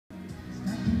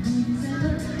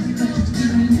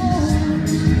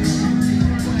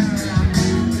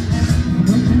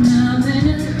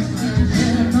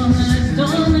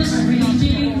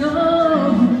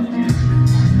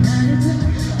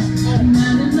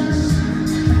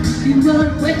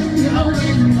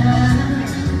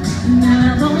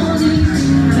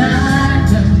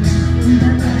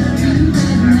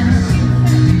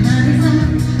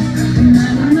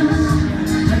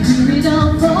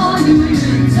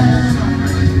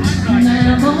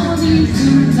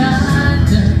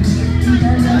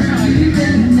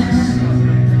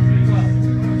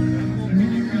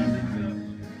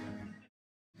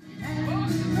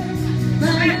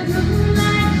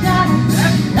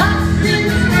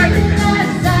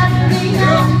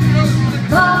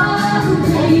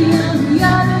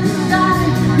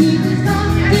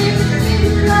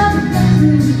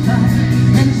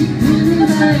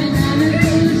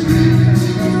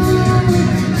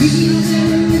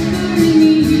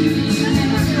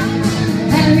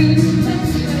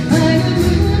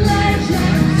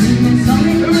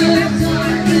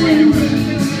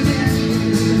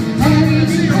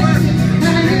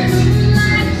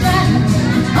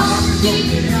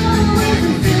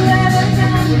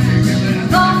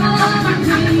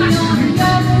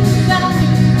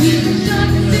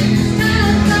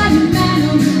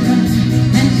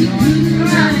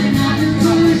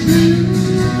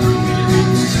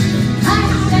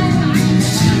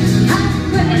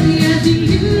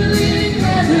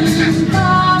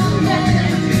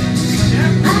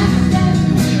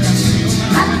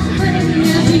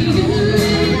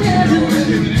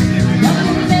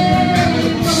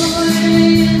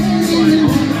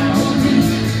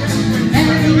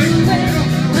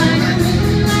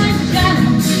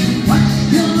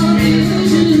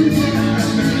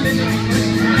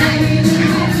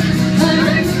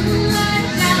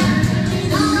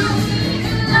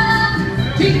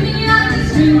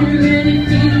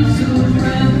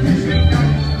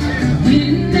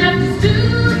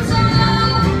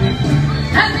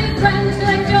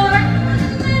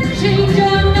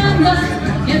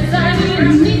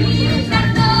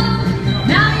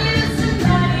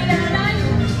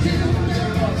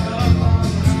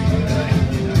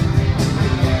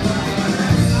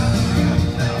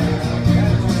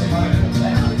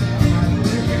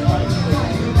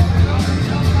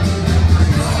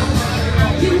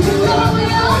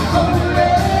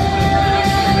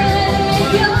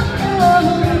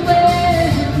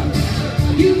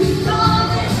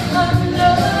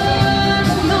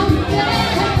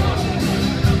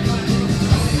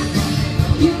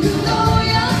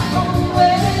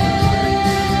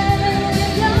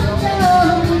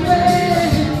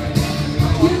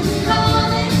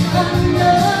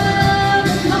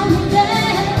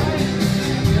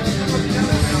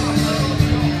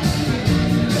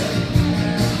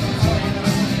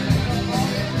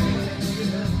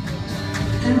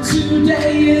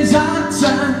Today is our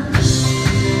time.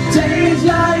 Days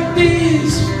like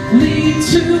these lead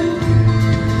to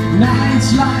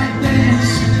nights like this,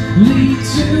 lead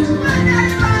to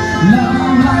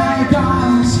love like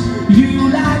ours. You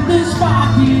like the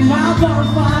spark in our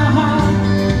bonfire.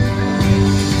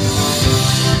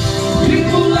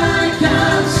 People like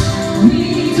us, we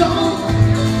don't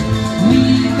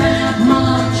need that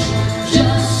much,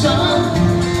 just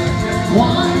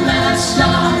someone that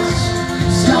starts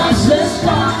the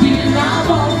spark in our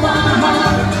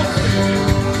bonfire.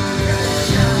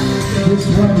 This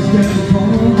world is getting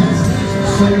cold,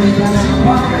 so we gotta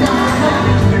spark our heart.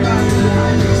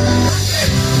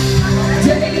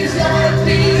 Days like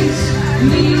these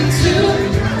lead to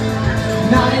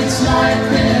nights like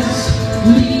this,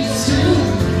 lead to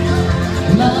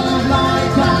love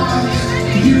like ours.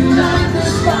 You like the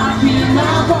spark in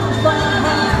our bonfire.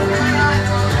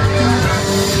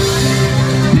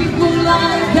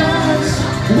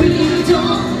 We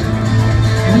don't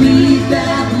need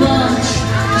that much,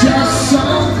 just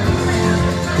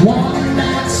someone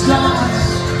that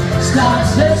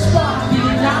starts the spark in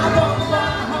our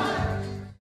bonfire.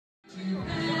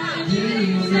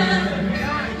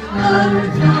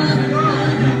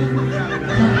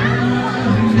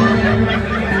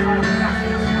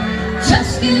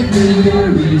 Just give me a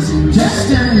reason, just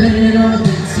a little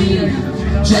bit here.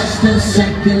 Just a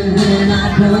second when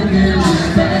I broke your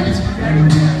fence, and we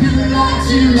can rise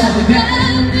to love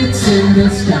again. It's in the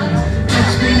skies,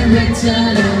 it's been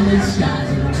written in the skies.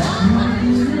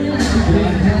 The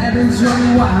heavens run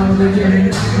wild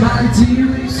again, my dear,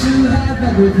 we still have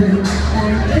everything,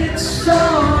 and it's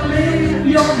all in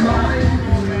your mind.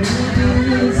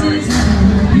 This is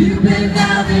how you've been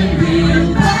having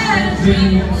real bad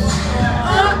dreams.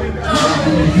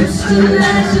 It's the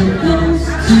lies it goes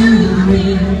to me.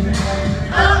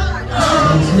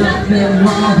 There's nothing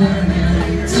more than